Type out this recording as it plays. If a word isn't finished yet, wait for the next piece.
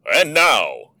And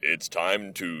now, it's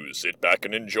time to sit back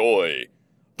and enjoy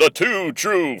the Two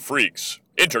True Freaks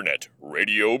Internet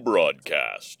Radio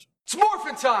Broadcast. It's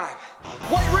morphin' time!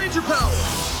 White Ranger power!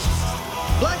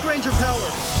 Black Ranger power!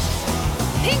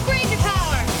 Pink Ranger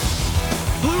power!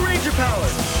 Blue Ranger power!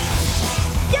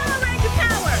 Yellow Ranger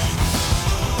power!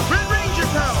 Red Ranger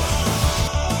power!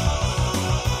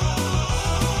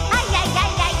 Ay, ay, ay,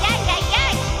 ay, ay, ay,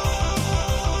 ay!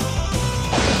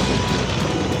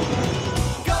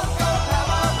 Go, go,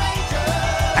 Power Rangers!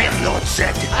 I am Lord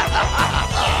Zed. Go, go,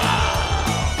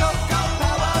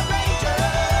 Power Rangers!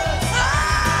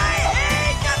 I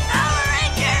hate the Power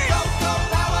Rangers! Go, go,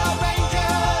 Power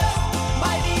Rangers!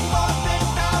 Mighty Morphin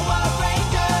Power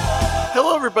Rangers!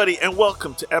 Hello, everybody, and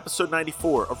welcome to episode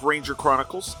 94 of Ranger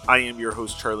Chronicles. I am your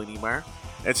host, Charlie Niemeyer,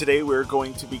 and today we're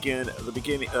going to begin the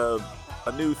beginning of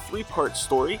a new three-part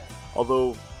story,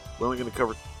 although we're only going to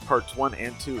cover parts 1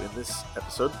 and 2 in this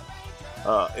episode,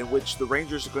 in which the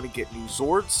Rangers are going to get new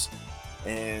Zords,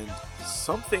 and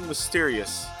something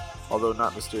mysterious, although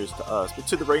not mysterious to us, but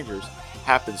to the Rangers,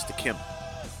 happens to Kim.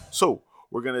 So,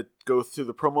 we're going to go through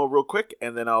the promo real quick,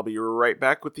 and then I'll be right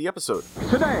back with the episode.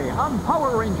 Today on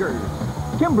Power Rangers,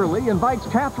 Kimberly invites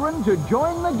Catherine to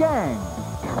join the gang.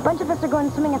 A bunch of us are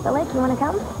going swimming at the lake. You want to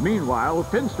come? Meanwhile,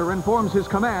 Finster informs his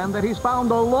command that he's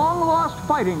found a long-lost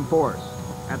fighting force.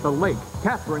 At the lake,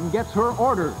 Catherine gets her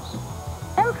orders.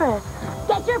 Empress,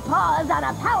 get your paws on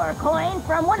a power coin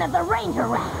from one of the Ranger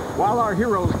rats. While our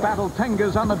heroes battle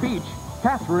Tengas on the beach,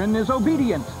 Catherine is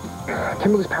obedient.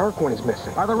 Kimberly's power coin is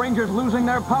missing. Are the Rangers losing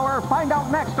their power? Find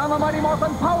out next on the Mighty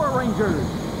Morphin Power Rangers.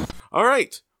 All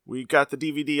right, we got the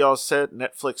DVD all set.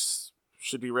 Netflix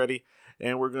should be ready,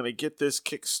 and we're going to get this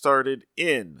kick-started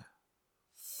in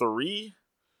 3,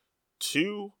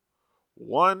 2,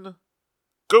 1,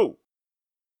 go!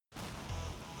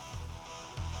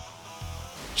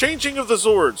 Changing of the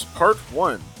Zords, Part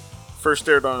 1. First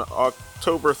aired on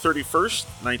October 31st,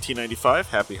 1995.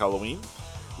 Happy Halloween.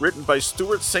 Written by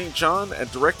Stuart St. John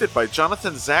and directed by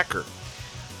Jonathan Zacher.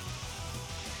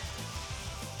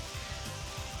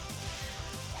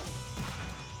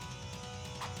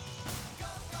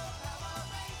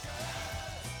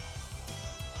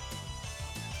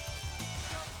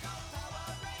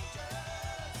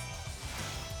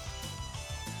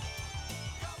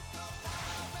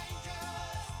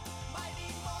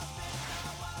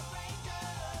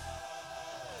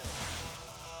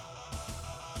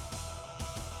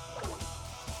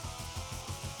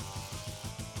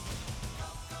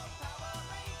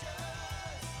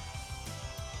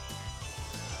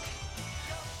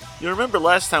 You remember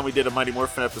last time we did a Mighty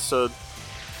Morphin episode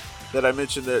that I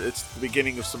mentioned that it's the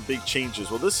beginning of some big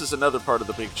changes. Well, this is another part of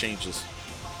the big changes.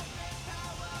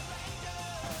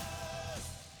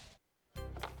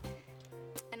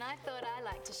 And I thought I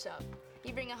liked to shop.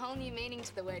 You bring a whole new meaning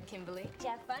to the word, Kimberly. Did you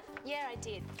have fun? Yeah, I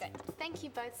did. Good. Thank you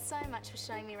both so much for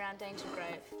showing me around Danger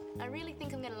Grove. I really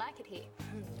think I'm going to like it here.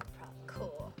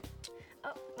 Cool.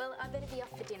 Oh, well, I better be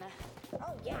off for dinner.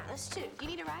 Oh, yeah, us too. Do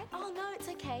you need a ride? Oh, no, it's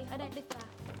okay. I don't live far.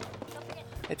 Don't forget.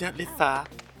 I don't live far.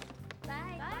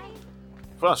 Bye. Bye.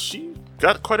 Well, she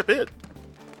got quite a bit.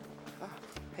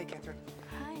 Hey, Catherine.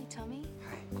 Hi, Tommy.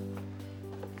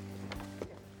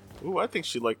 Ooh, I think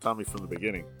she liked Tommy from the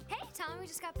beginning. Hey, Tom, we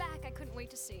just got back. I couldn't wait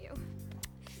to see you.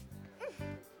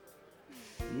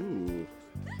 Ooh.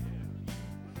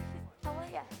 How are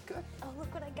ya? Good. Oh,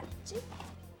 look what I got you.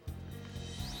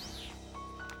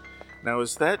 Now,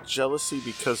 is that jealousy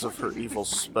because of her evil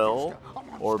spell,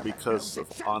 or because of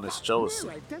honest jealousy?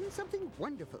 Well, I've done something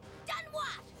wonderful. Done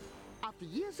what? After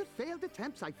years of failed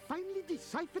attempts, I finally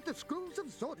deciphered the scrolls of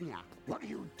Zordia. What are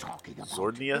you talking about?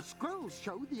 Zordia? The scrolls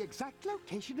show the exact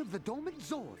location of the dormant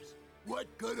Zords. What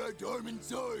good are dormant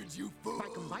Zords, you fool? By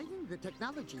combining the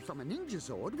technology from a ninja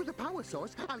Zord with a power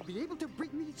source, I'll be able to bring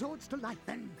these Zords to life.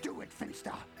 Then do it,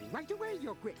 Finster. Right away,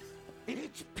 Your Grace.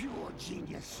 It's pure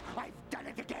genius. I've done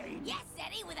it again. Yes,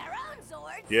 Eddie, with our own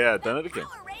Zords. Yeah, done it again.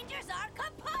 Power Rangers are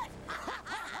kaput.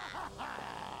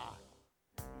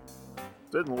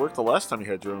 Didn't work the last time you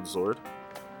had your own Zord.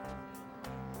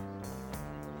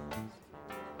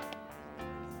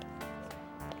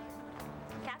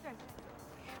 Catherine,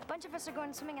 a bunch of us are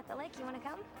going swimming at the lake. You want to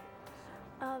come?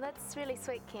 Oh, that's really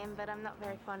sweet, Kim, but I'm not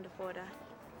very fond of water.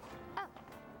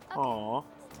 Oh, Aww.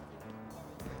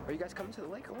 Are you guys coming to the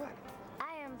lake or what?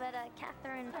 I am, but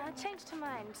Catherine... I changed her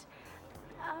mind.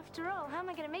 After all, how am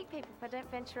I going to meet people if I don't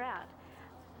venture out?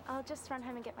 I'll just run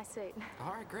home and get my suit.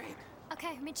 All right, great.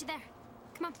 Okay, meet you there.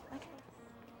 Come on. Okay.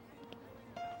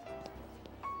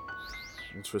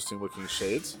 Interesting looking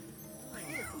shades.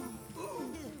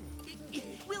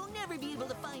 We'll never be able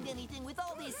to find anything with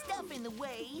all this stuff in the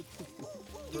way.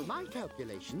 As per my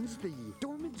calculations, the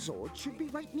dormant Zord should be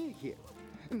right near here.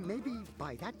 Maybe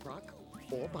by that rock,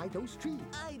 or by those trees.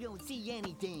 I don't see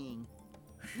anything.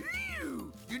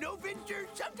 Phew! You know, Finster,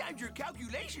 sometimes your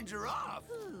calculations are off.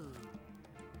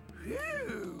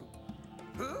 Phew!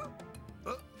 Huh?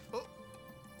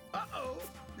 Uh-oh!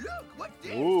 Look, what's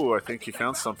this? Ooh, I think you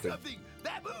found something.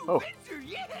 Babu, Oh, Finster,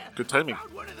 yeah! good timing. I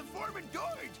found one of the dormant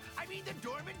Zords! I mean the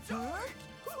dormant Zords!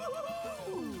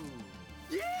 Woo-hoo-hoo-hoo!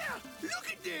 Yeah!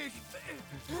 Look at this!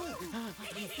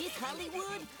 Is this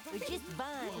Hollywood or just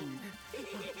Vine?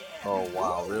 Oh,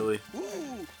 wow, really?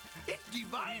 Ooh! It's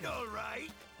divine, all right!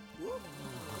 Woo.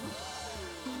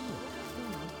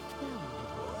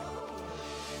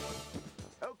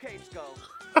 Okay, Skull.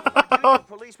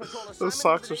 Police patrol Those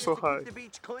socks are so high. Keep the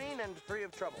beach clean and free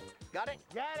of trouble. Got it?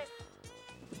 Got it.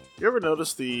 You ever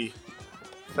notice the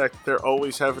fact they're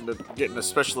always having to get in a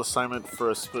special assignment for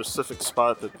a specific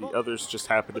spot that the others just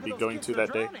happen to be going to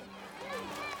that day?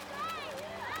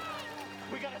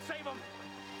 We gotta save them.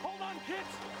 Hold on, kids.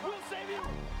 We'll save you.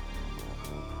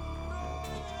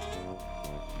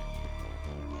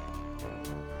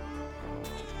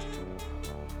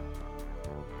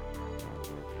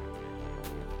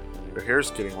 Their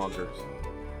hair's getting longer.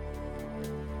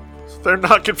 So they're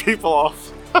knocking people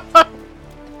off.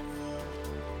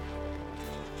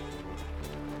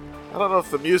 I don't know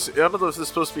if the music. I don't know if this is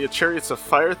supposed to be a Chariots of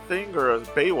Fire thing or a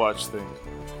Baywatch thing.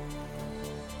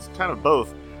 It's kind of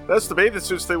both. That's the bathing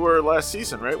suits they wore last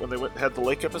season, right? When they had the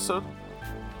lake episode.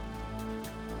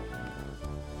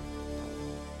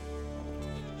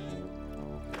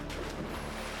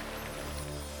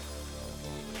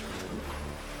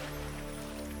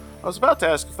 I was about to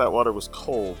ask if that water was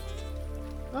cold.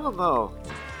 I don't know.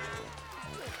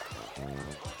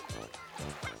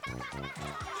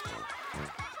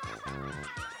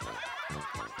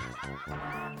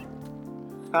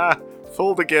 Ah,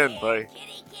 fooled again by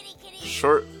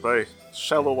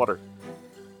shallow water.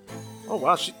 Oh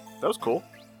wow, that was cool.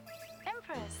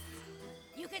 Empress.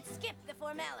 You could skip the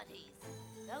formalities.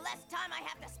 The less time I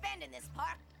have to spend in this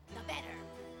park, the better.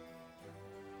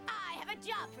 I have a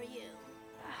job for you.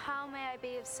 How may I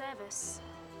be of service?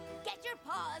 Get your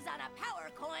paws on a power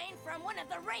coin from one of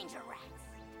the ranger rats.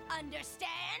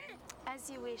 Understand? As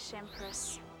you wish,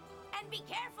 Empress. And be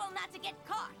careful not to get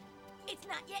caught. It's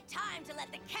not yet time to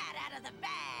let the cat out of the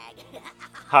bag.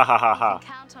 Ha ha ha ha. You can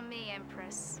count on me,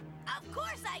 Empress. Of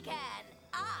course I can.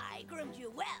 I groomed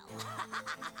you well.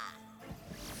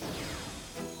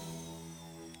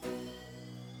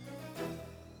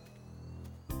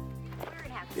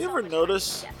 You ever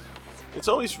notice? It's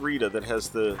always Rita that has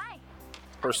the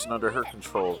person under her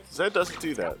control. Zed doesn't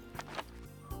do that.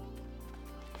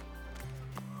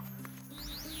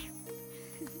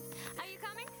 Are you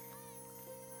coming?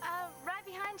 Right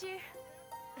behind you.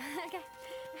 Okay.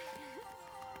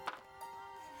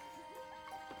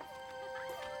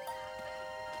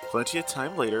 Plenty of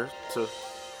time later to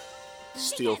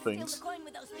steal Steal the things. coin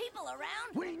with those people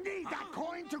around. We need that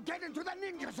coin to get into the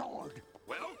Ninja Zord.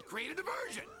 Well, create a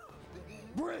diversion.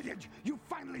 Brilliant! You've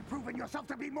finally proven yourself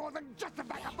to be more than just a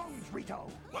bag of bones,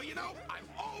 Rito. Well, you know, I'm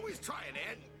always trying,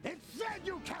 Ed. It's said,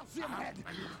 you calcium head.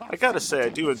 I gotta say, I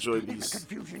do enjoy these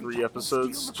 3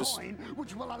 episodes just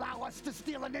which will allow us to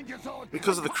steal a Ninja Zord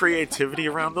because of the creativity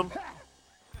around them.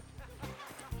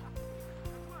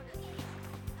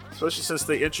 Especially since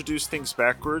they introduce things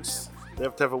backwards, they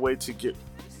have to have a way to get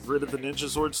rid of the Ninja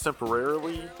Zords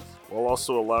temporarily, while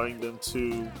also allowing them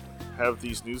to have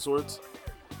these new Zords.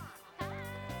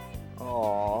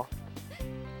 Aww.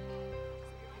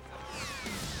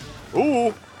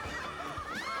 Ooh!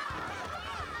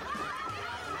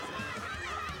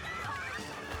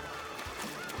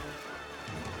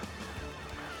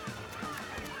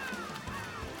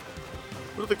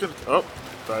 What are they gonna... Oh!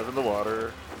 Dive in the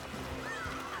water.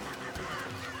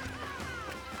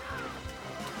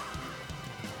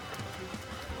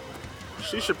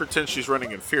 She should pretend she's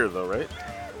running in fear, though, right?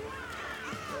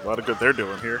 A lot of good they're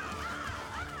doing here.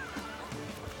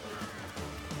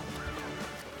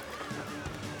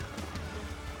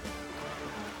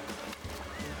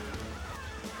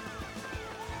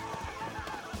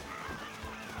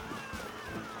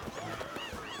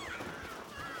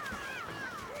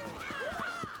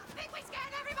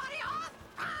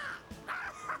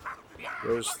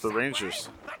 There's the Rangers.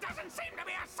 There doesn't seem to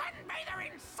be a sunbather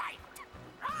in sight.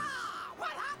 Ah,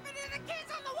 what happened to the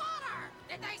kids on the water?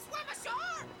 Did they swim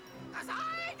ashore? 'Cause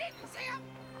I didn't see them.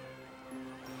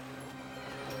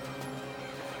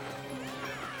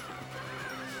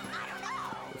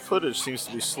 The footage seems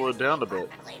to be slowed down a bit.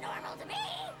 Perfectly normal to me.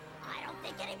 I don't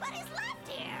think anybody's left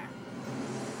here.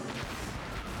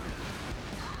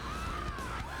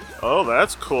 Oh,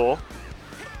 that's cool.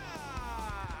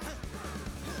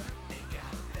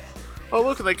 Oh,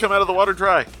 look, and they come out of the water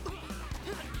dry.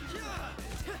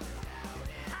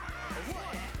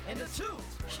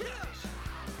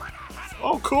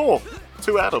 Oh, cool.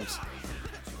 2 atoms.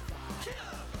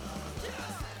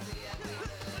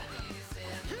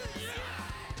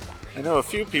 I know a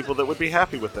few people that would be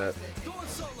happy with that.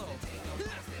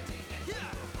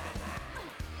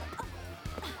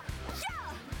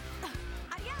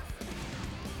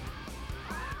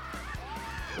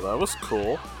 Well, that was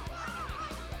cool.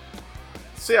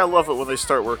 See, I love it when they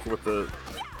start working with the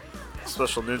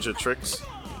special ninja tricks.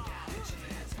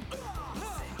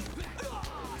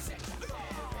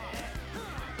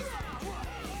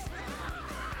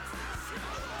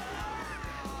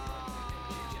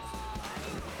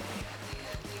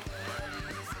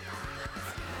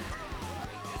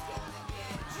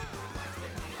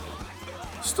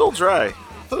 Still dry.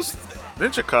 Those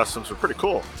ninja costumes are pretty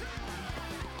cool.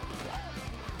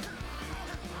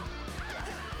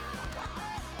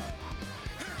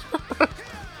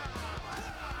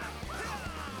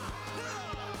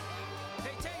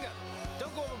 Hey, Tenga,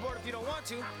 don't go overboard if you don't want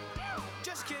to.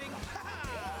 Just kidding.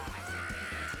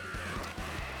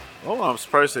 Oh, I'm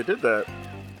surprised they did that.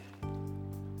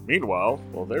 Meanwhile,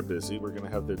 while they're busy, we're going to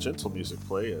have the gentle music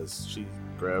play as she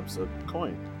grabs a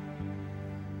coin.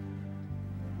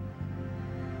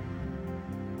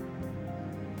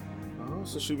 Oh,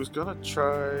 so she was going to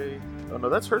try... Oh, no,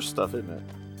 that's her stuff, isn't it?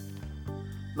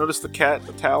 Notice the cat,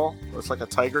 the towel? It's like a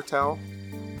tiger towel.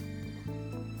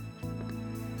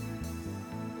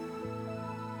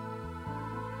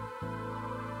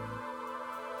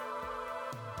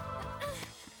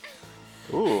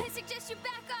 Ooh. I suggest you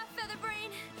back off,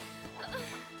 Featherbrain.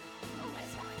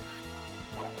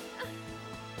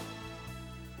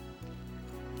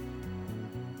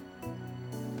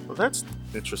 Well, that's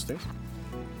interesting.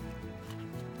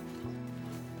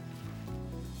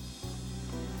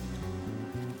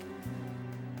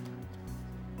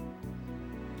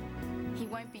 He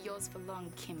won't be yours for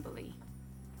long, Kimberly.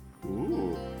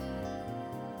 Ooh.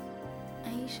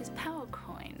 Aisha's power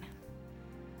coin.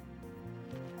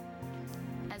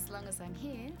 As long as I'm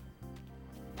here,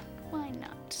 why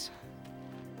not?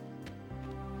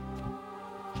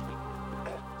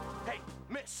 Hey,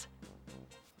 miss.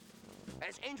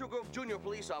 As Angel Grove Junior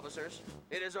police officers,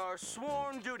 it is our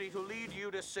sworn duty to lead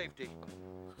you to safety.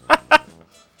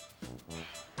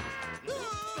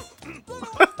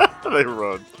 They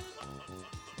run.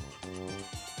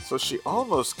 So she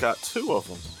almost got 2 of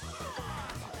them.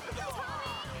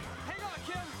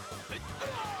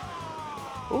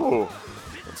 Ooh,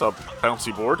 that's a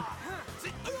bouncy board.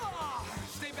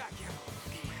 Stay back here.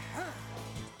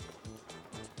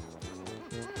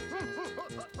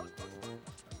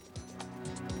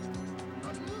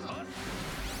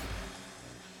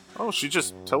 Oh, she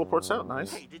just teleports out.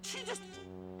 Nice. Hey, did she just...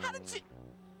 How did she...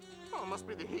 Oh, it must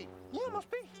be the heat. Yeah, it must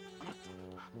be.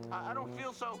 I don't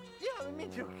feel so... Yeah, me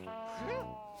too.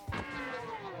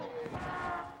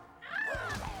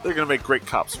 They're gonna make great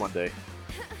cops one day.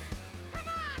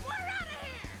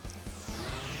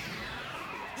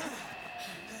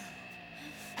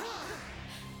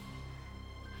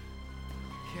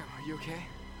 Kim, are you okay?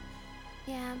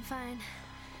 Yeah, I'm fine.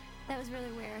 That was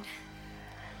really weird.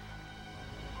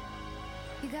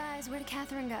 You guys, where did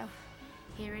Catherine go?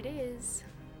 Here it is.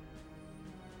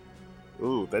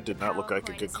 Ooh, that did not look Power like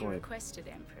a good as you coin. requested,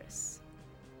 Empress.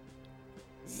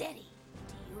 Zeddy,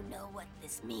 do you know what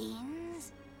this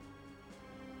means?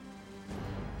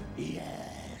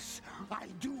 Yes, I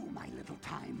do, my little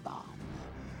time bomb.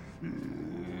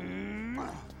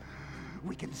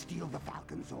 We can steal the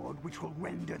Falcon Zord, which will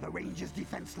render the Rangers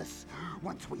defenseless.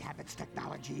 Once we have its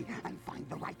technology and find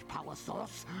the right power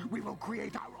source, we will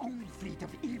create our own fleet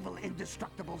of evil,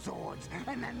 indestructible Zords,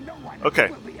 and then no one will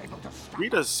be able to stop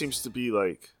Rita us. seems to be,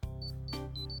 like,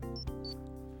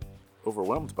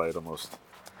 overwhelmed by it almost.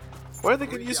 Why are they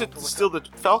going to use it to steal the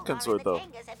Falcon Zord, though?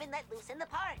 Tangas have been let loose in the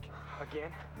park.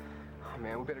 Again? Oh,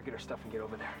 man, we better get our stuff and get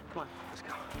over there. Come on, let's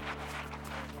go.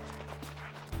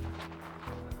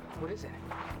 What is it?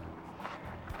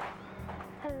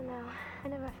 I don't know. I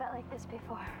never felt like this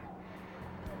before.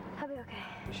 I'll be okay.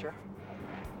 You sure?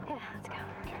 Yeah, let's go.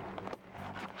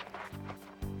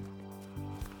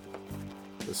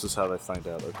 This is how they find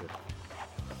out, okay.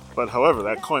 But however,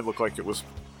 that coin looked like it was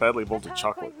badly molded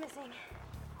chocolate. Coin's missing.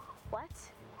 What?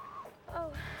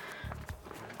 Oh.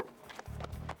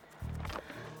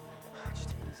 Just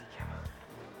take it easy, Kim.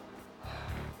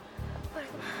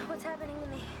 What's happening to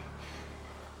me?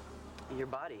 Your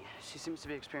body. She seems to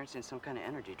be experiencing some kind of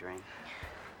energy drain.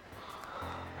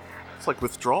 It's like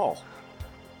withdrawal.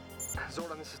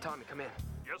 Zordon, this is Tommy. Come in.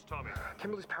 Yes, Tommy.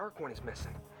 Kimberly's power coin is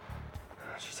missing.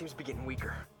 She seems to be getting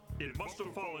weaker. It must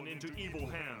have fallen into evil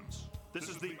hands. This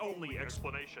is the only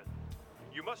explanation.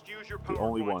 You must use your power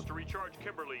coins to recharge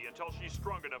Kimberly until she's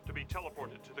strong enough to be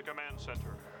teleported to the command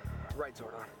center. Right,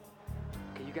 Zordon.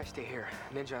 Okay, you guys stay here.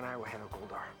 Ninja and I will handle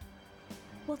Goldar.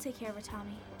 We'll take care of her,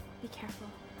 Tommy. Be careful.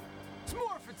 It's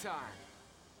morphin' time!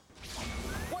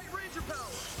 White Ranger power!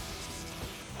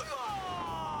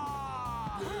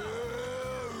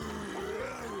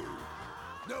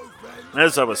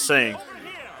 As I was saying,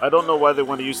 I don't know why they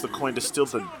want to use the coin to steal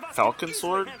the Falcon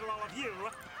Zord.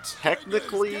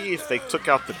 Technically, if they took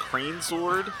out the Crane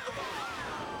Zord,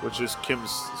 which is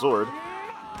Kim's Zord,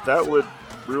 that would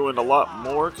ruin a lot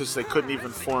more because they couldn't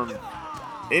even form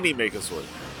any Megazord.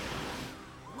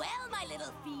 Well, my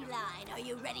little feline, are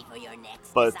you ready for your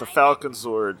next But the Falcon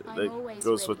Zord, that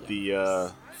goes with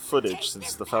the footage,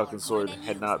 since the Falcon Zord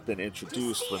had not been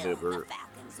introduced when they were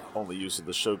only using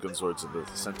the Shogun Zords in the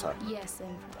Sentai. Yes,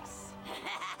 Empress.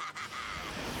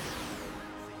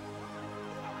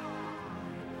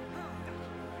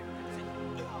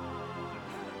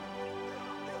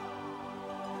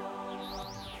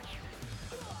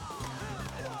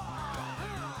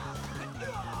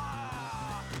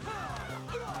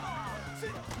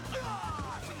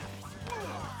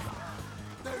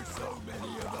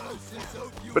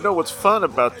 But no, what's fun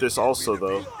about this also,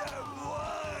 though,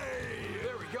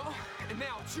 There we go. And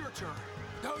now it's your turn.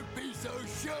 Don't be so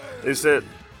sure. is that,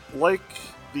 like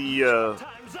the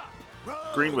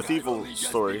Green with Evil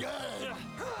story,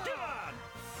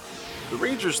 the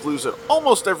Rangers lose at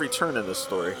almost every turn in this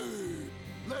story.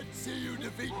 Let's see you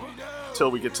defeat me now.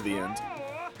 Till we get to the end.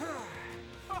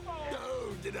 No,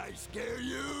 did I scare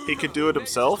you? He could do it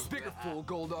himself. Bigger fool,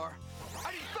 Goldar.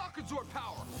 I need Falcon Zord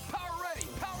power. Power ready.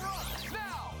 Power up.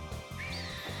 Now.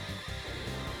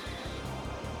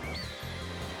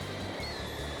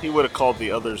 He would have called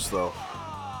the others, though.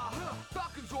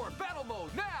 Falcon Zord battle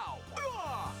mode now.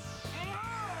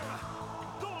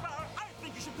 Goldar, I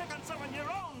think you should pick on someone your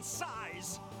own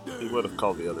size. He would have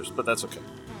called the others, but that's okay.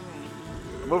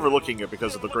 I'm overlooking it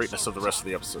because of the greatness of the rest of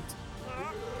the episode.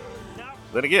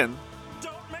 Then again,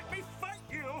 Don't make me fight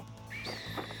you.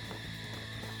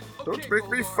 don't Okay, make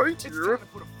me Goldar, fight it's you. time to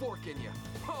put a fork in you.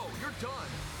 Oh, you're done.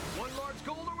 One large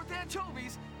Goldar with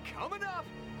anchovies coming up.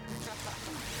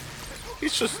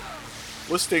 He's just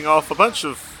listing off a bunch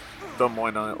of dumb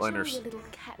one-liners. Enjoy your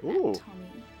little cat nap, Ooh.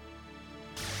 Tommy.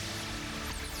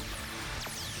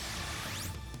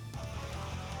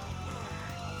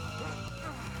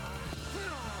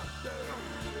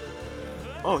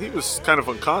 Oh, he was kind of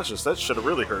unconscious. That should have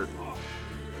really hurt.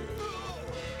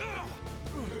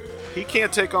 He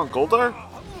can't take on Goldar?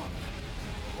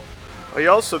 He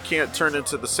also can't turn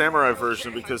into the samurai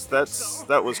version because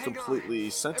that was completely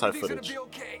Sentai Everything's gonna footage. be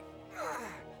okay.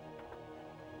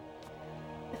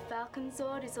 The Falcon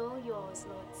Zord is all yours,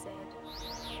 Lord Zed.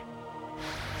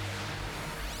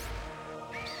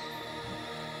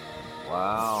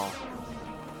 Wow.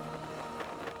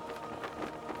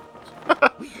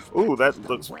 Ooh, that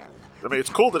looks... I mean, it's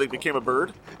cool that he became a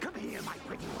bird,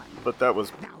 but that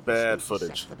was bad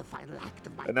footage.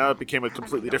 And now it became a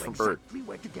completely different bird.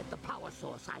 Where to get the power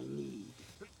source I need.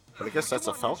 But I guess that's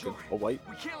a falcon, a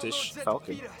white-ish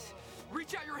falcon.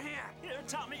 Reach out your hand. Here,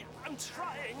 Tommy, I'm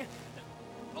trying.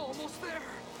 Almost there.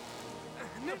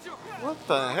 Ninja. What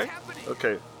the heck?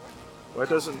 Okay, why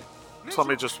doesn't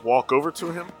Tommy just walk over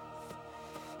to him?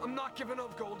 I'm not giving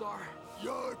up, Goldar.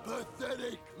 You're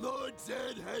pathetic. Lord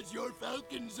Zed has your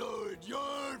Falcon Zord.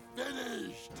 You're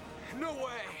finished. No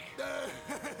way.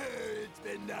 It's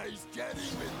been nice chatting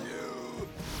with you.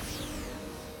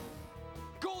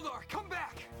 Goldar, come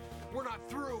back. We're not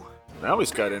through. Now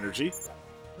he's got energy.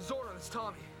 Zordon, it's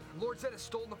Tommy. Lord Zed has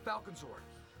stolen the Falcon Zord.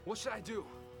 What should I do?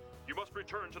 You must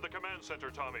return to the command center,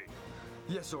 Tommy.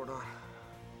 Yes, Zordon.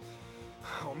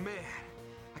 Oh, man.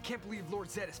 I can't believe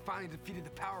Lord Zed has finally defeated the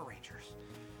Power Rangers.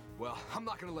 Well, I'm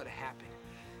not gonna let it happen.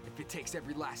 If it takes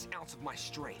every last ounce of my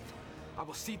strength, I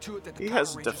will see to it that the He Power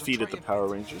hasn't Rangers are defeated the triumphant. Power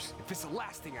Rangers. If it's the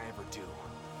last thing I ever do.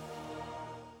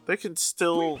 They can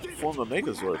still form a We have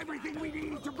Megazord. everything we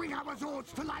need to bring our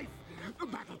Zords to life.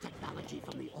 Battle technology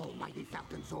from the almighty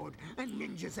Falcon Zord and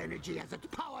Ninja's energy as its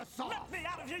power source. Let me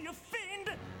out of here, you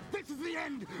fiend! This is the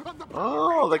end of the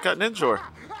Oh, they got Ninjor.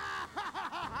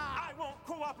 I won't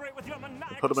cooperate with your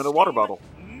maniacal Put him in a water scheme. bottle.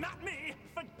 Not me.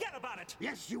 Forget about it.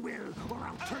 Yes, you will, or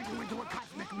I'll turn you into a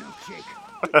cosmic milkshake.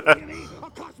 Really? A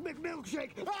cosmic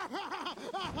milkshake!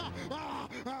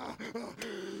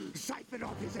 Siphon it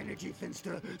off his energy,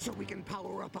 Finster, so we can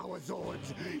power up our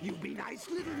Zords. You be nice,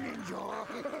 little ninja.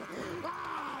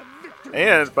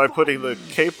 And by putting the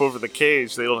cape over the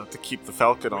cage, they don't have to keep the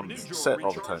Falcon on set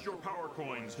all the time. Your power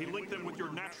coins. He linked them with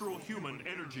your natural human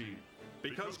energy.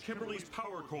 Because Kimberly's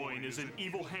power coin is in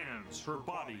evil hands, her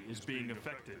body is being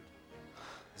affected.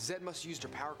 Zed must have used her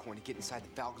power coin to get inside the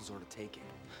Falcon Zord to take it.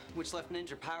 Which left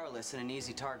Ninja powerless and an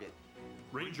easy target.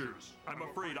 Rangers, I'm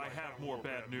afraid I have more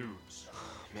bad news.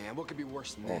 Man, what could be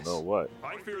worse than this? Oh no, what?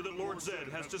 I fear that Lord Zed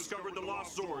has discovered the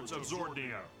lost Zords of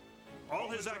Zordnia. All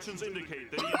his actions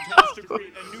indicate that he intends to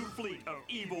create a new fleet of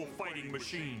evil fighting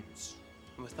machines.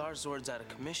 With our Zords out of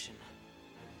commission,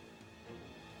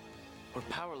 we're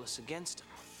powerless against him.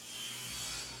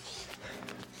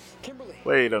 Kimberly!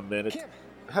 Wait a minute.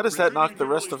 How does that knock the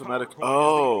rest of them out of...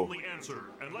 Oh!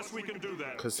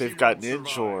 Because they've got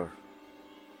Ninjor.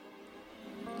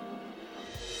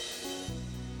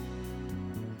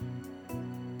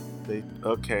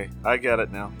 Okay, I get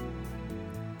it now.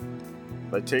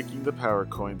 By taking the power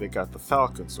coin, they got the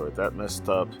Falcon Sword. That messed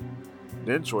up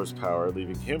Ninjor's power,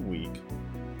 leaving him weak.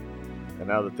 And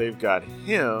now that they've got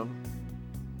him,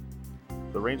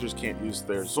 the Rangers can't use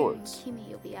their Zords. Kimmy,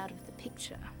 you'll be out of the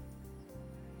picture.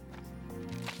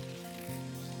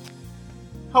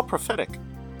 How prophetic.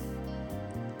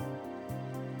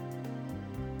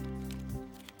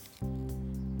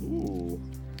 Ooh.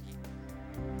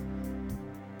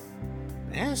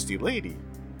 Nasty lady.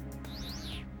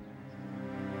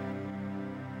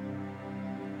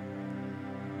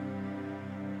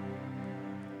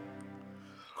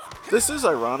 This is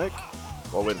ironic.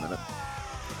 Well, wait a minute.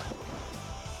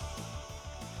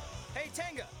 Hey,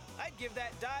 Tenga, I'd give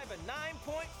that dive a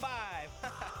 9.5.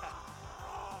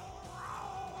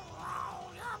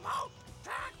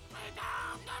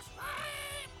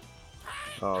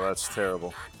 Oh, that's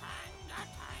terrible.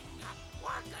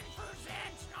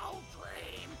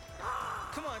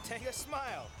 Come on, Tenga,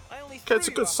 smile. I only Okay, it's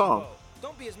a threw you good off the song. boat.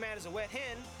 Don't be as mad as a wet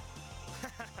hen.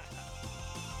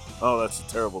 Oh, that's a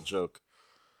terrible joke.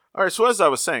 Alright, so as I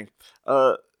was saying,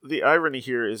 the irony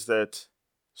here is that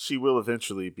she will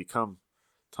eventually become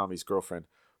Tommy's girlfriend,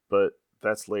 but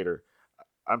that's later.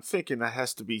 I'm thinking that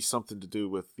has to be something to do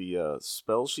with the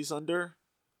spell she's under.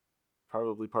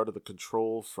 Probably part of the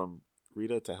control from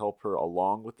Rita to help her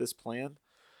along with this plan,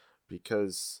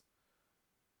 because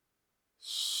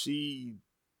she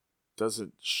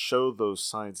doesn't show those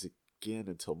signs again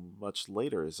until much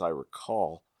later, as I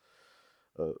recall.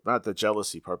 Not the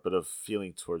jealousy part, but of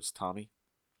feeling towards Tommy.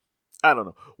 I don't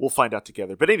know. We'll find out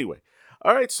together. But anyway,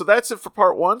 all right. So that's it for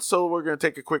part one. So we're going to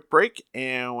take a quick break,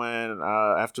 and when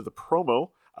after the promo,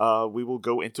 we will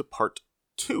go into part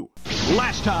two.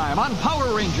 Last time on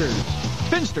Power Rangers,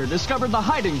 Finster discovered the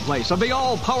hiding place of the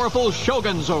all-powerful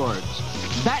Shogun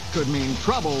Zords. That could mean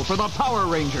trouble for the Power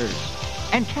Rangers.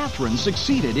 And Catherine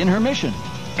succeeded in her mission.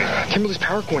 Kimberly's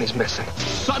power coin is missing.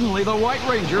 Suddenly, the White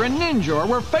Ranger and Ninjor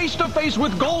were face-to-face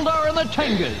with Goldar and the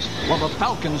Tengas, while the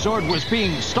Falcon Zord was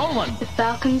being stolen. The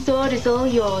Falcon Zord is all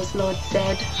yours, Lord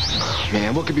Zed.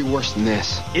 Man, what could be worse than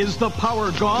this? Is the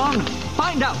power gone?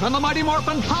 Find out on the Mighty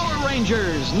Morphin Power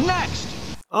Rangers next!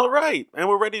 All right, and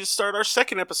we're ready to start our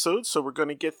second episode, so we're going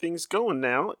to get things going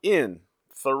now in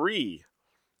 3,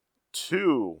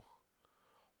 2,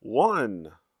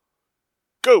 1,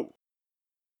 go!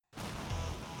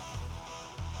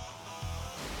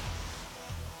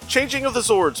 Changing of the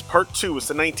Zords, Part 2 is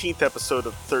the 19th episode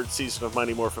of the third season of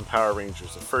Mighty Morphin Power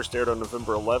Rangers. It first aired on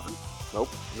November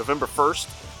 1st,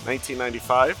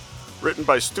 1995, written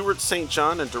by Stuart St.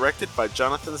 John and directed by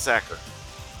Jonathan Zacher.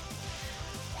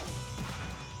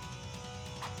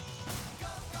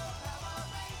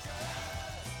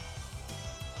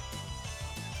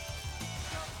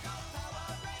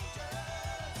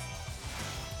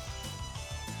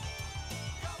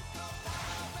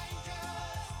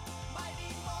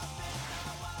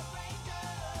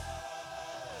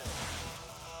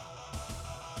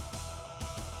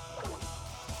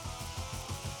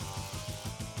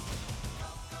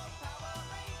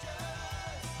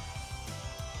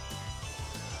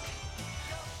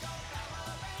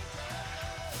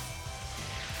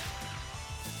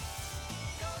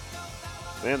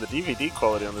 Man, the DVD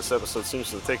quality on this episode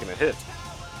seems to have taken a hit.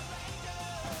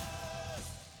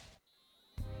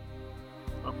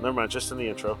 Oh, never mind, just in the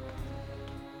intro.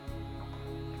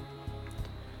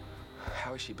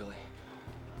 How is she, Billy?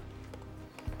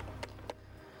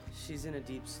 She's in a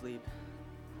deep sleep.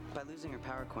 By losing her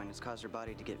power coin, it's caused her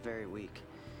body to get very weak.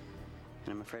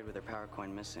 And I'm afraid with her power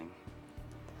coin missing,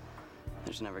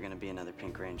 there's never going to be another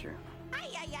Pink Ranger. Ay,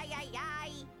 ay, ay, ay,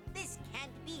 ay! This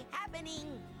can't be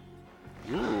happening!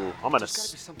 Ooh, I'm gonna. There's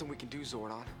gotta be something we can do,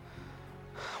 Zordon.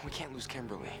 We can't lose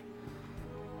Kimberly.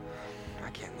 I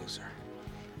can't lose her.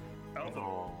 Alpha,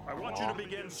 I want you to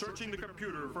begin searching the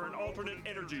computer for an alternate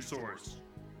energy source.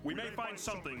 We may find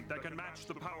something that can match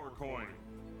the power coin.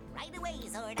 Right away,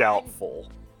 Zord. Doubtful.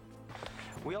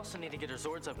 We also need to get our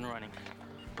Zords up and running.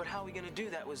 But how are we gonna do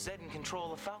that with Zed in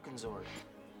control of the Falcon Zord?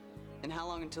 And how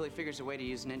long until he figures a way to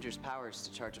use Ninja's powers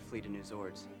to charge a fleet of new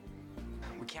Zords?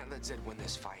 We can't let Zed win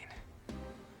this fight.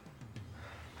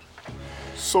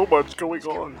 So much going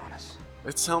on.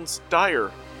 It sounds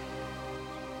dire.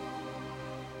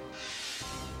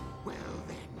 Well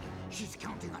then, she's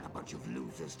counting on a bunch of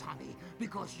losers, Tommy,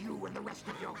 because you and the rest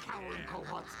of your cowering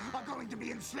cohorts are going to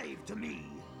be enslaved to me.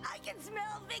 I can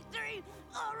smell victory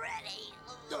already.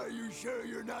 Are you sure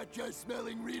you're not just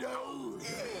smelling Rito?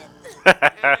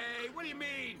 Hey, what do you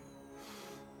mean?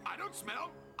 I don't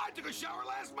smell. I took a shower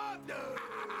last month.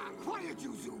 Quiet,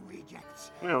 you zoo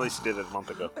rejects. Well, at least he did it a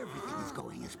month ago. Everything is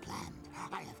going as planned.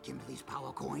 I have Kimberly's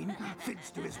power coin.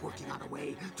 Finster is working on a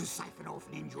way to siphon off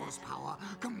Ninja's power,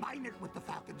 combine it with the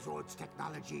Falcon Zord's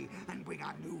technology, and bring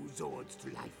our new Zords to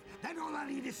life. Then all I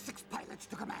need is 6 pilots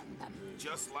to command them.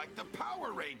 Just like the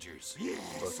Power Rangers. Yes.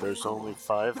 But there's only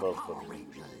 5 the of Power them.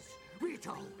 Rangers.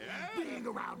 Rito, being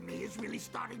around me is really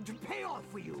starting to pay off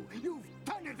for you. You've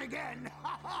done it again.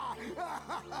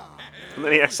 And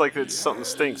then he acts like it's something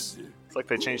stinks. It's like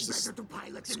they changed the Better to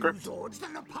pilot the script. new Zords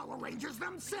than the Power Rangers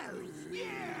themselves. Yeah.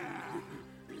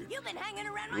 You've been hanging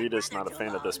around my Rita's brother not a too fan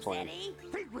of long, this plan. Teddy.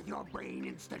 Think with your brain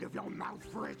instead of your mouth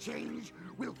for a change.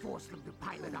 We'll force them to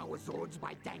pilot our Zords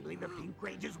by dangling the Pink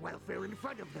Ranger's welfare in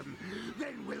front of them.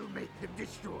 Then we'll make them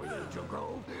destroy Angel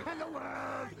Grove, and the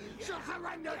world shall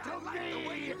surrender to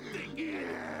me.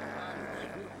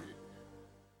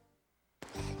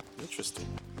 Interesting.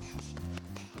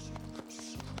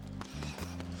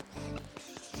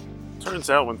 Turns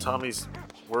out when Tommy's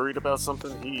worried about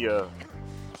something, he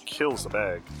kills the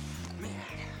bag. Man,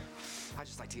 I'd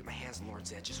just like to get my hands on Lord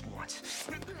Zed just once.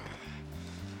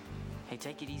 Hey,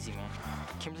 take it easy, man.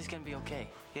 Kimberly's gonna be okay.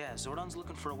 Yeah, Zordon's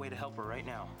looking for a way to help her right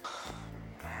now.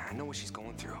 Man, I know what she's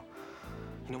going through.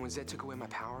 You know, when Zed took away my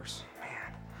powers,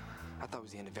 man, I thought it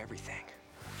was the end of everything.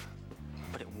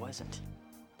 But it wasn't.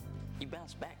 You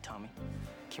bounced back, Tommy.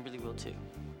 Kimberly will too.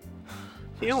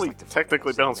 He only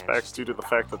technically bounced back due to the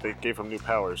fact that they gave him new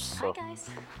powers, so. Hi, guys.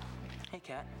 Hey,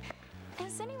 Kat.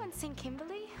 Has anyone seen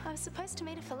Kimberly? I was supposed to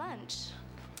meet her for lunch.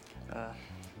 I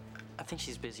think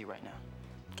she's busy right now.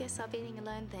 Guess I'll be eating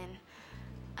alone then.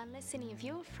 Unless any of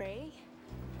you are free.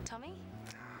 Tommy?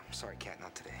 I'm sorry, Kat,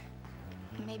 not today.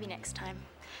 Maybe next time.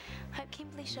 Hope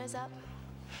Kimberly shows up.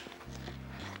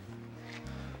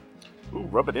 Ooh,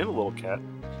 rub it in a little, cat.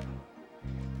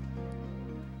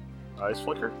 Eyes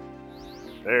flicker.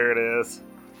 There it is.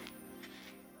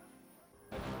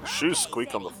 Shoes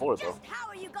squeak on the floor, though. Just how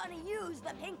are you gonna use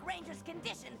the Pink Ranger's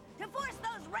condition to force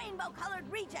those rainbow-colored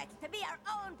rejects to be our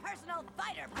own personal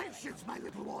fighter pilots? Patience, my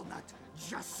little walnut.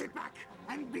 Just sit back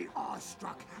and be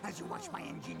awestruck as you watch my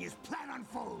ingenious plan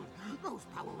unfold. Those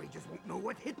Power Rangers won't know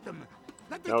what hit them.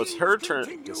 Let the Now it's games her turn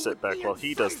continue to sit with back the while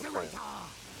he does the plan. Incisirator.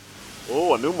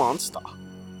 Oh, a new monster.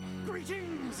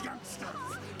 Greetings,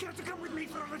 youngsters. Care to come with me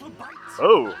for a little bite?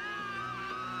 Oh.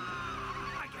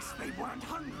 I guess they weren't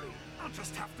hungry. I'll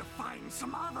just have to find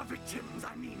some other victims,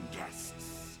 I mean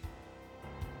guests.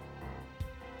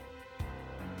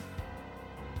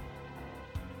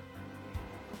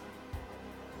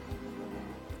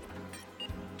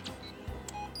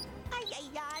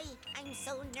 I'm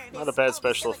so nervous. Not a bad All the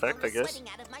special silicone effect, I is guess. sweating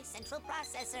out of my central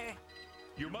processor.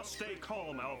 You must stay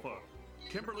calm, Alpha.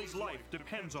 Kimberly's life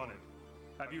depends on it.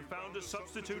 Have you found a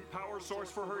substitute power source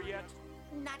for her yet?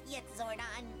 Not yet, Zordon.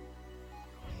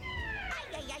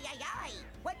 Ay!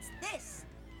 What's this?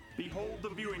 Behold the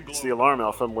viewing globe. It's the alarm,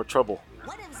 Alpha. More trouble.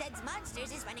 One of Zed's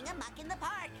monsters is running amok in the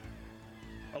park.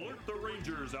 Alert the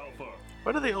Rangers, Alpha.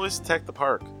 Why do they always attack the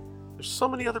park? There's so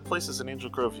many other places in Angel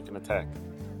Grove you can attack.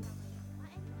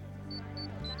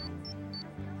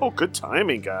 Oh, good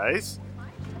timing, guys.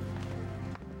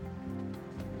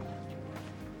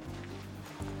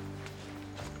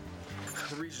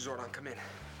 The Regis Zordon, come in.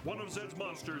 One of Zed's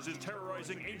monsters is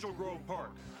terrorizing Angel Grove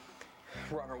Park.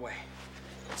 We're on our way.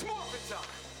 It's Morphin time!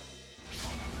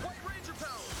 White Ranger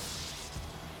power!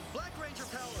 Black Ranger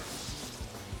power!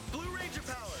 Blue Ranger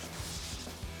power!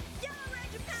 Yellow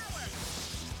Ranger power!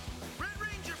 Red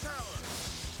Ranger power!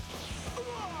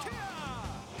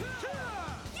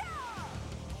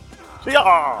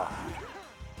 Yeah!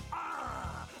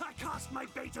 I cast my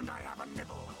bait and I have a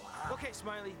nibble. Okay,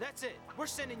 Smiley, that's it. We're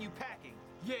sending you packing.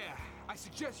 Yeah, I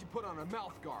suggest you put on a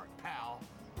mouth guard, pal.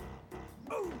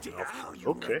 Oh dear,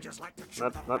 Okay.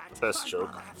 Not the best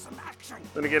joke.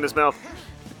 Then again, his mouth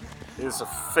is a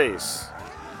face.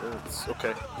 It's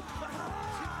okay.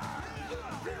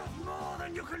 More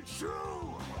than you can chew.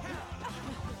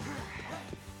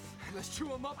 Let's chew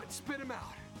him up and spit him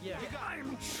out. Yeah.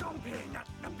 I'm chomping at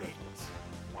the bit.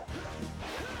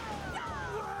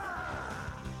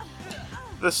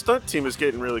 The stunt team is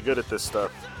getting really good at this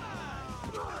stuff.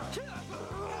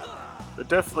 They're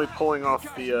definitely pulling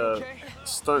off the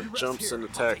stunt jumps and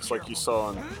attacks like you saw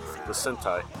on the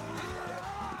Sentai.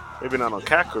 Maybe not on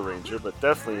Kaku Ranger, but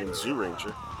definitely in Zoo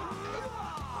Ranger.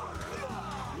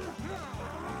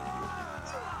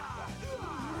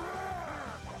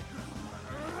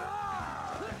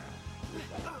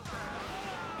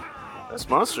 This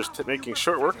monster's making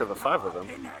short work of the 5 of them.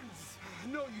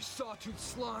 No, you sawtooth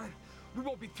slime. We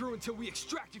won't be through until we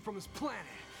extract you from this planet.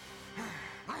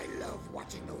 I love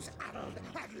watching those adult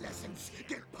adolescents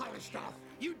get polished off.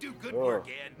 You do good Whoa. work,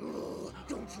 Ed. Oh,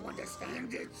 don't you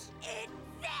understand it? It's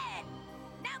Zed!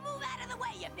 Now move out of the way,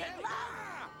 you big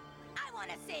lump! I want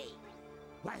to see!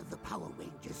 While the Power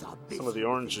Rangers are busy Some of the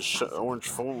orange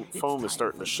foam is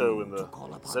starting to show in the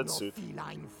Zed suit.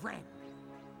 feline friend.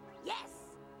 Yes!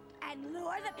 And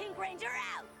lure the Pink Ranger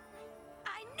out!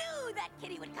 I knew that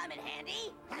kitty would come in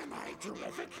handy! Am I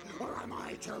terrific or am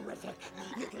I terrific?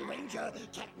 Little Ranger,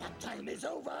 catnap time is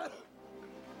over.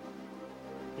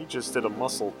 He just did a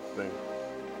muscle thing.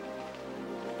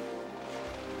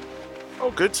 Oh,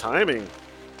 good timing.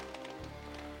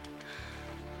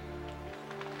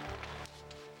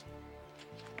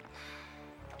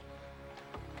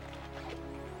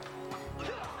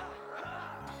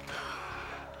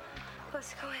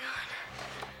 What's going on?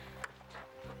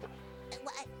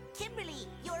 What? Kimberly,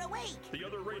 you're awake! The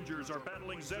other Rangers are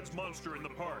battling Zed's monster in the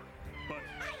park, but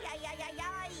Ay, ay, ay, ay,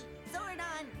 ay!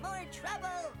 Zordon, more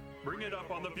trouble! bring it up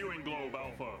on the viewing globe,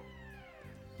 Alpha.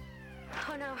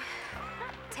 Oh no.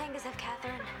 Tangas have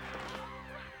Catherine.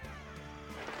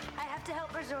 I have to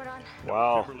help her, Zordon.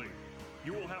 Wow. Kimberly,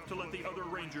 you will have to let the other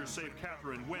Rangers save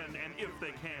Catherine when and if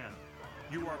they can.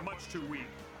 You are much too weak.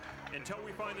 Until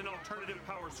we find an alternative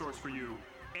power source for you,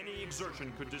 any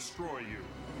exertion could destroy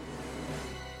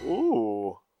you.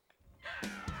 Ooh.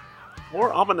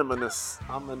 More ominousness.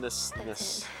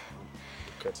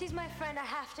 Okay. She's my friend. I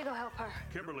have to go help her.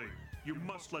 Kimberly, you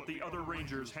must let the other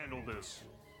Rangers handle this.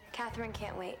 Catherine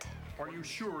can't wait. Are you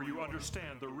sure you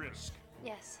understand the risk?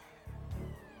 Yes.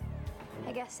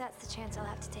 I guess that's the chance I'll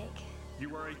have to take.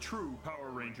 You are a true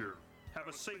Power Ranger. Have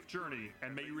a safe journey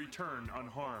and may you return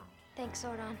unharmed. Thanks,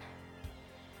 Zordon.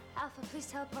 Alpha, please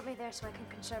teleport me there so I can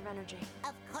conserve energy.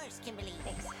 Of course, Kimberly.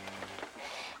 Thanks.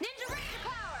 Ninja Ranger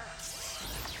power!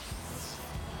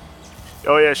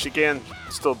 Oh yeah, she can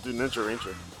still do Ninja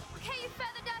Ranger. Okay, you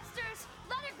feather dusters,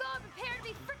 let her go and prepare to be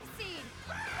fricasseed.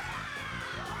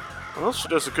 Well, she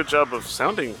does a good job of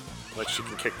sounding like she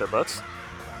can kick their butts.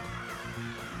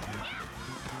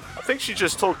 I think she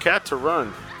just told Cat to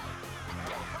run,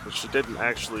 but she didn't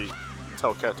actually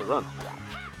tell Cat to run.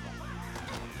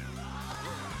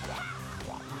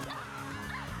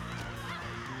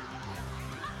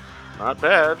 Not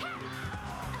bad.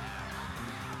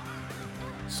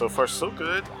 So far, so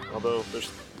good. Although,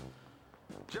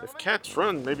 if Cat's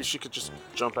run, maybe she could just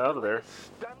jump out of there.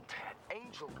 Stunt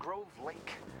Angel Grove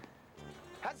Lake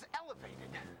has elevated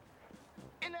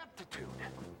in aptitude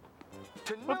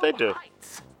to What'd new they do?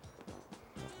 heights.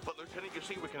 But Lieutenant, you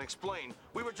see, we can explain.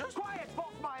 We were just quiet,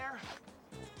 Boltmeyer.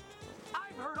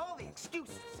 I've heard all the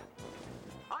excuses.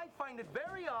 I find it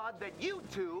very odd that you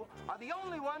two are the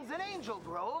only ones in Angel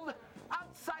Grove,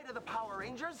 outside of the Power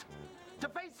Rangers, to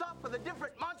face off with a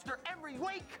different monster every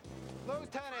week.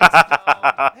 Lieutenant,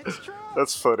 it's true.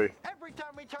 That's funny. Every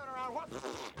time we turn around, what?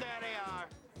 There they are.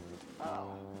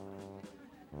 Oh.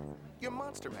 Your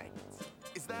monster magnets.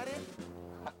 Is that it?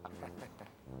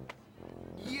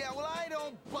 Yeah, well, I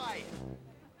don't buy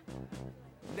it.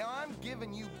 Now, I'm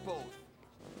giving you both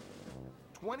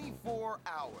 24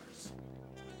 hours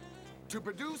to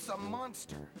produce a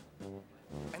monster.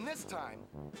 And this time,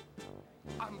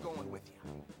 I'm going with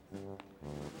you.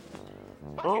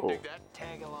 I Oh. can dig that.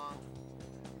 Tag along.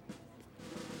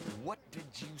 What did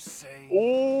you say?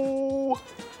 Oh.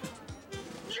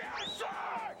 Yes, sir!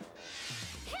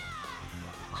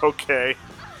 Okay.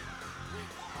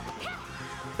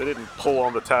 They didn't pull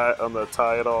on the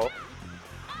tie at all.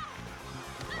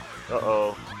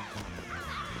 Uh-oh.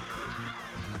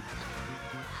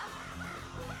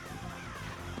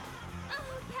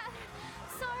 Oh, Cat,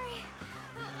 sorry.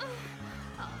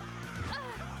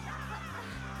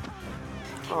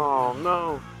 Oh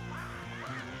no.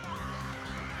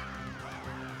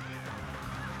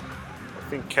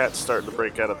 think Cat's starting to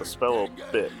break out of the spell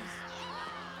a bit.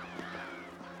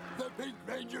 The Pink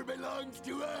Ranger belongs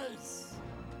to us!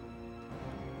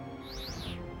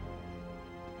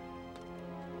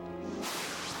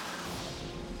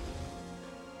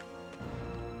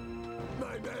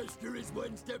 My master is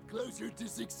one step closer to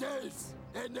success!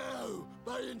 And now,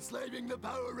 by enslaving the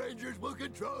Power Rangers, we'll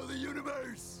control the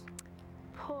universe!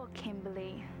 Poor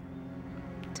Kimberly.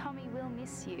 Tommy will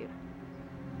miss you.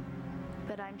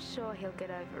 But I'm sure he'll get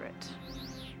over it.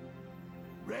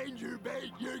 Ranger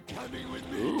Bait, you're coming with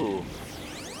me! Ooh.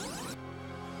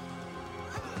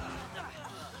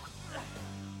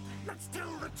 Let's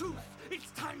tell the truth!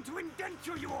 It's time to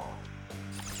indenture you all!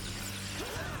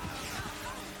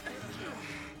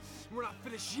 We're not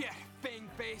finished yet, Fang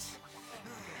Face.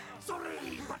 Sorry,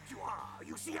 but you are.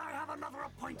 You see, I have another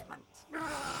appointment.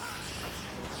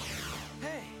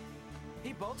 Hey,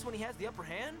 he bulks when he has the upper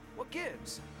hand? What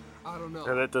gives? I don't know.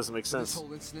 Yeah, that doesn't make But sense. This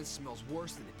whole incident smells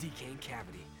worse than a decaying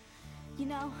cavity. You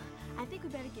know, I think we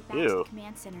better get back Ew. to the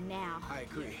command center now. I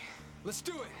agree. Let's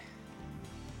do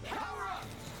it. Power up!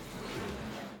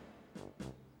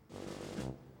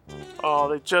 Oh,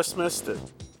 they just missed it.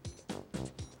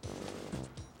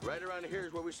 Right around here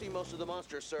is where we see most of the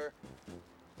monsters, sir.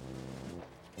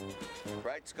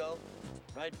 Right, Skull?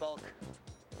 Right, Bulk?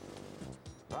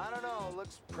 I don't know, it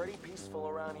looks pretty peaceful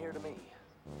around here to me.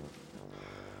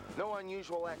 No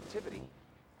unusual activity.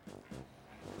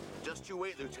 Just you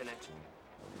wait, Lieutenant.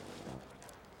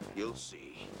 You'll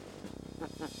see.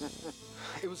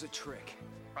 It was a trick.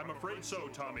 I'm afraid so,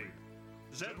 Tommy.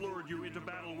 Zed lured you into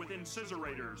battle with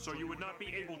Incinerators so you would not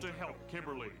be able to help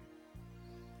Kimberly.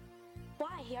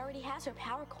 Why? He already has her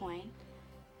power coin.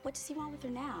 What does he want with her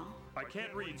now? I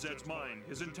can't read Zed's mind.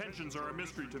 His intentions are a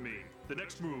mystery to me. The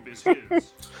next move is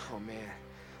his. Oh man,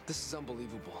 this is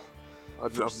unbelievable. A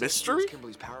First Zed mystery? steals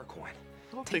Kimberly's power coin.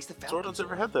 I don't Takes think the Zordon's Falcon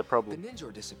ever Zord. had that problem. The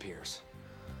Ninja disappears.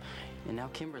 And now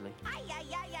Kimberly. Ay, ay,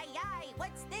 ay, ay, ay.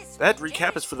 What's this? That Rangers?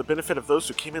 recap is for the benefit of those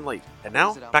who came in late. And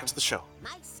now, back to the show.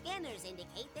 My scanners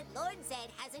indicate that Lord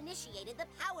Zed has initiated the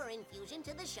power infusion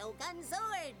to the Shogun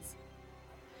Zords.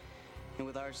 And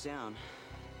with ours down,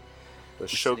 The we're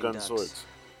Shogun sitting ducks.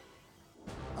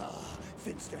 Zords.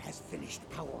 Finster has finished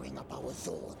powering up our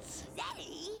Zords.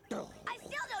 Zeddy? Oh. I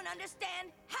still don't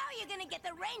understand. How are you gonna get the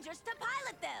Rangers to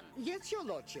pilot them? Yes, your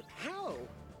lordship. How?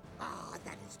 Ah,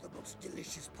 that is the most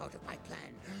delicious part of my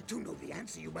plan. To know the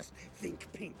answer, you must think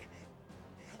pink.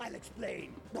 I'll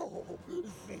explain. Oh,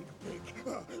 think pink.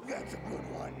 That's a good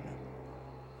one.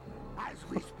 As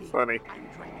we speak, Funny. I'm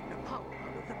draining the power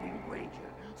out of the Pink Ranger.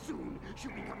 Soon,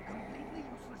 she'll become completely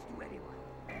useless to anyone.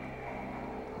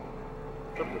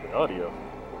 Come to the audio.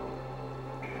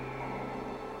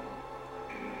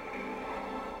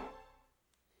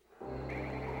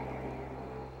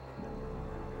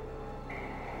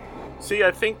 See,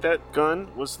 I think that gun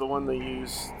was the one they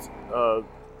used at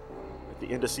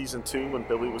the end of season 2 when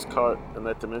Billy was caught in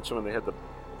that dimension when they had the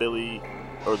Billy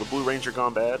or the Blue Ranger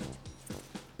gone bad.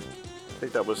 I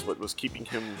think that was what was keeping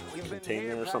him We've been contained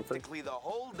here there or something. practically the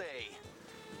whole day.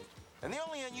 And the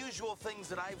only unusual things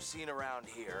that I've seen around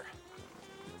here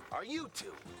are you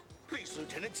two. Please,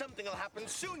 Lieutenant, something will happen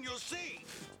soon. You'll see.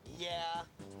 Yeah,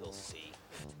 you'll see.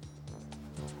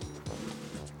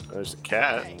 There's a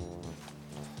cat. Hey.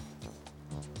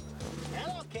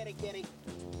 Hello, kitty kitty.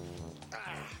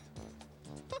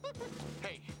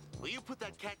 Hey, will you put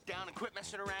that cat down and quit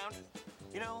messing around?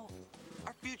 You know,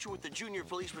 our future with the Junior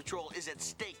Police Patrol is at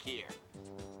stake here.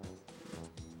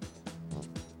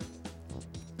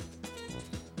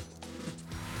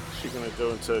 Is she gonna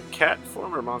go into cat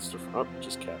form or monster form? Oh,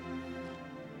 just cat.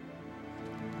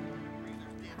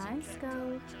 Hi,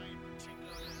 Skull.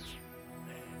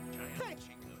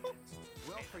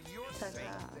 Well, for your sake,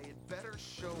 they had better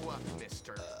show up,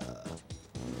 mister.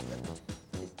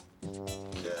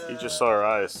 He just saw her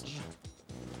eyes.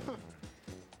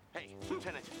 Hey,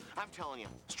 Lieutenant, I'm telling you,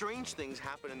 strange things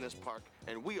happen in this park,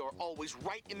 and we are always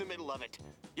right in the middle of it.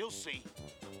 You'll see.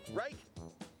 Right?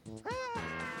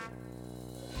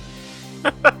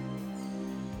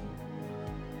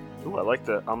 Ooh, I like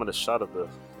the ominous shot of the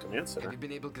command center. Have you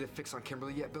been able to get a fix on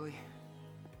Kimberly yet, Billy?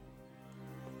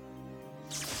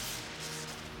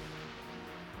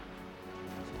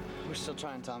 We're still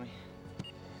trying, Tommy.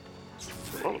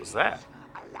 What was that?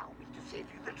 Allow me to save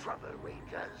you the trouble,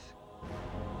 Rangers.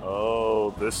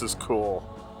 Oh, this is cool.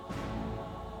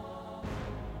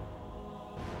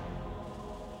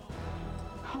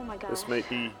 Oh my god. This may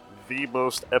be the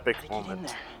most epic Gotta get in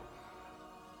moment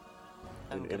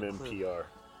there. in MMPR.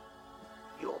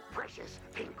 Your precious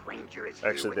Pink Ranger is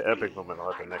Actually, here the with epic me. moment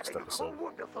will happen I'm next having episode. a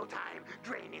wonderful time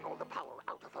draining all the power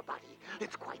out of her body.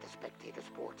 It's quite a spectator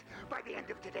sport. By the end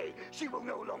of today, she will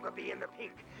no longer be in the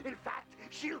pink. In fact,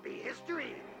 she'll be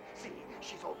history. See,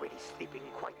 she's already sleeping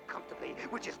quite comfortably,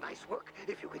 which is nice work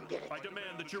if you can get it. I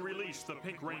demand that you release the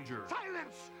Pink Ranger.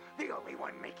 Silence! The only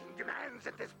one making demands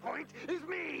at this point is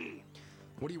me.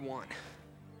 What do you want?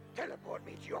 Teleport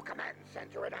me to your command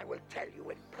center and I will tell you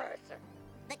in person.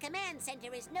 The command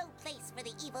center is no place for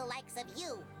the evil likes of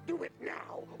you. Do it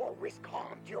now or risk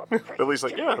harm to your Billy's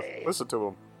like, yeah, Kimberly. listen to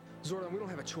him. Zordon, we don't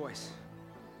have a choice.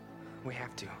 We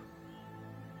have to.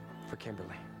 For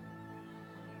Kimberly.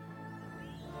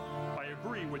 I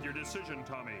agree with your decision,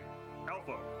 Tommy.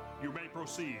 Alpha, you may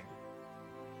proceed.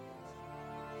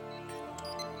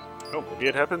 Oh, maybe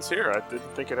it happens here. I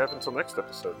didn't think it happened until next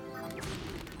episode.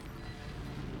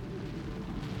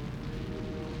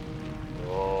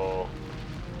 Oh,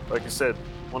 like I said,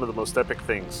 one of the most epic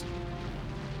things.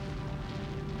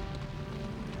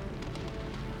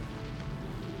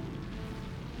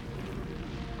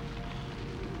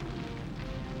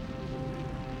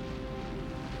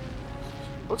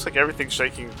 Looks like everything's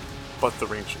shaking but the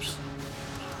Rangers.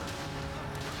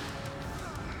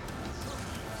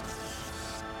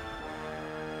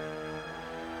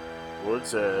 Lord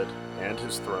Zed and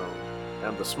his throne,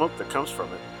 and the smoke that comes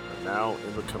from it, are now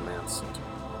in the command center.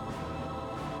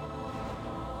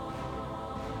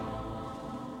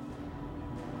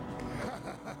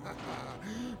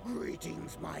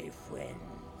 Greetings, my friends.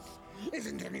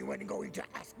 Isn't anyone going to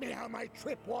ask me how my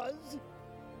trip was?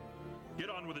 Get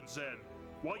on with it, Zed.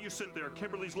 While you sit there,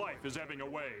 Kimberly's life is ebbing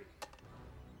away.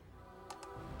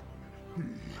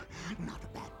 Not a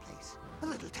bad place. A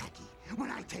little tacky.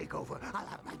 When I take over, I'll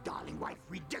have my darling wife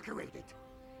redecorated.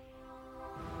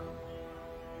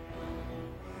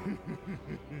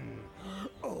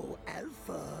 Oh,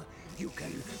 Alpha, you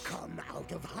can come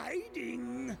out of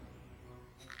hiding.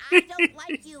 I don't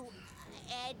like you,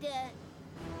 Ed.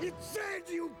 It said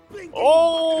you blinking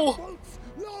Oh! bucket of boats,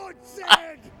 Lord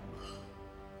Zed!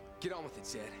 Get on with it,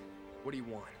 Zed. What do you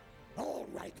want? All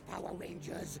right, Power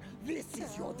Rangers, this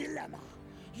is your dilemma.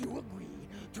 You agree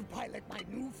to pilot my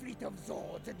new fleet of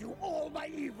Zords and do all my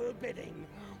evil bidding.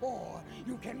 Or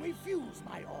you can refuse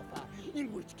my offer,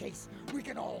 in which case we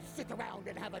can all sit around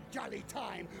and have a jolly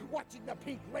time watching the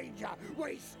Pink Ranger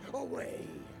race away.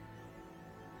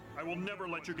 I will never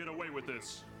let you get away with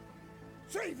this.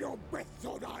 Save your breath,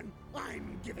 Zordon.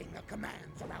 I'm giving the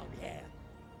commands around here.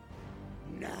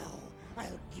 Now,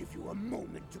 I'll give you a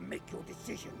moment to make your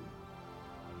decision.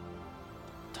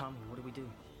 Tommy, what do we do?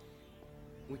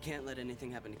 We can't let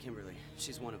anything happen to Kimberly.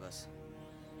 She's one of us.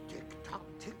 Tick-tock,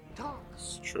 tick-tock.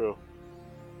 It's true.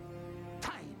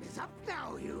 Time is up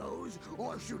now, heroes.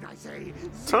 Or should I say...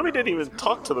 Tommy didn't even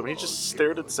talk to them. He just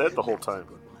stared at Zed the whole time.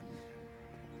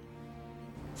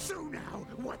 So now,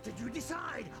 what did you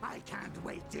decide? I can't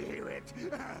wait to hear it.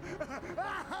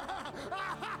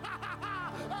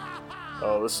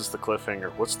 Oh, this is the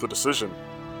cliffhanger. What's the decision?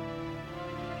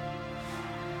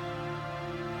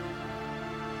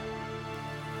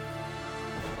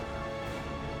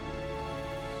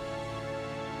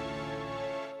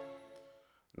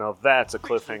 Now that's a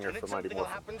cliffhanger for Mighty Something will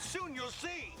Morphin. happen soon, you'll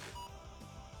see.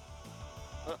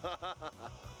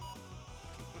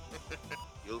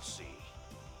 You'll see.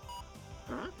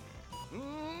 Huh?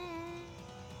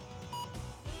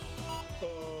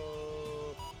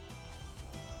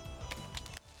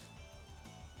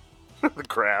 The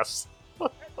grass.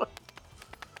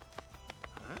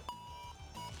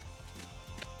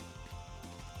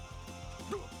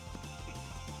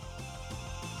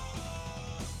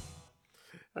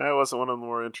 That wasn't one of the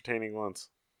more entertaining ones.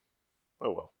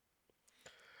 Oh well.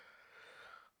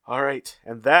 Alright,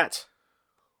 and that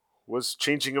was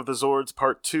Changing of the Zords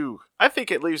Part 2. I think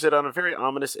it leaves it on a very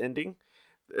ominous ending.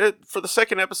 For the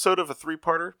second episode of a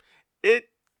three-parter, it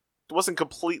wasn't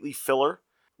completely filler.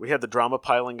 We had the drama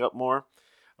piling up more.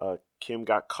 Kim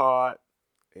got caught,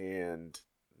 and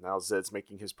now Zed's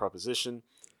making his proposition.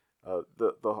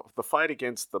 The fight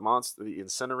against the monster, the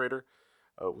incinerator,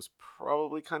 was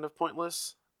probably kind of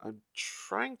pointless. I'm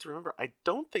trying to remember. I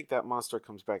don't think that monster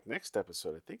comes back next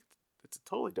episode. I think it's a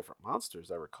totally different monster, as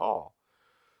I recall.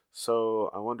 So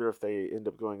I wonder if they end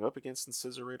up going up against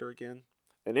Incinerator again.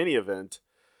 In any event,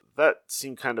 that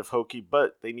seemed kind of hokey,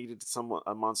 but they needed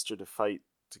a monster to fight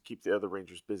to keep the other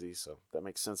Rangers busy, so that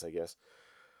makes sense, I guess.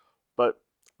 But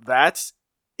that's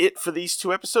it for these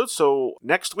two episodes. So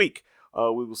next week,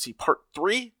 we will see Part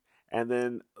 3, and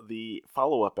then the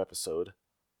follow-up episode,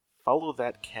 Follow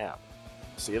That Cab.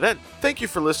 See you then. Thank you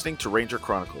for listening to Ranger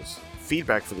Chronicles.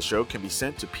 Feedback for the show can be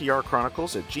sent to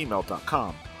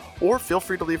prchronicles@gmail.com, or feel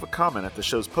free to leave a comment at the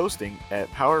show's posting at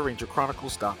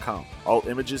powerrangerchronicles.com. All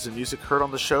images and music heard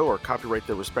on the show are copyright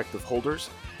their respective holders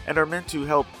and are meant to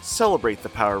help celebrate the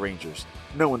Power Rangers.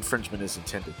 No infringement is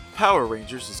intended. Power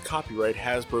Rangers is copyright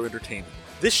Hasbro Entertainment.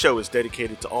 This show is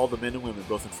dedicated to all the men and women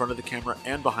both in front of the camera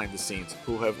and behind the scenes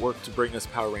who have worked to bring us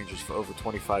Power Rangers for over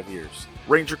 25 years.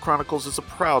 Ranger Chronicles is a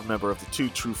proud member of the Two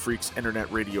True Freaks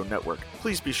Internet Radio Network.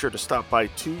 Please be sure to stop by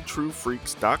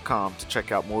twotruefreaks.com to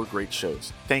check out more great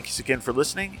shows. Thanks again for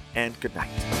listening, and good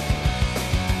night.